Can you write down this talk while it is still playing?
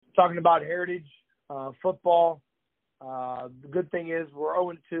talking about Heritage football. The good thing is we're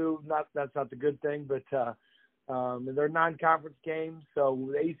 0-2. That's not the good thing, but they're non-conference games. So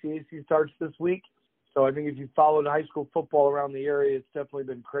the ACAC starts this week. So I think if you followed high school football around the area, it's definitely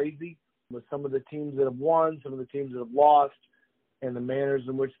been crazy with some of the teams that have won, some of the teams that have lost, and the manners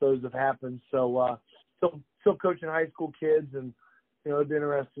in which those have happened. So still coaching high school kids, and it'd be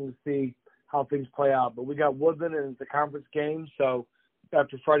interesting to see how things play out. But we got Woodland, and it's a conference game, so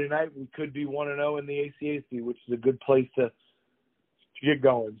after Friday night, we could be 1-0 in the ACAC, which is a good place to get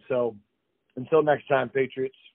going. So until next time, Patriots.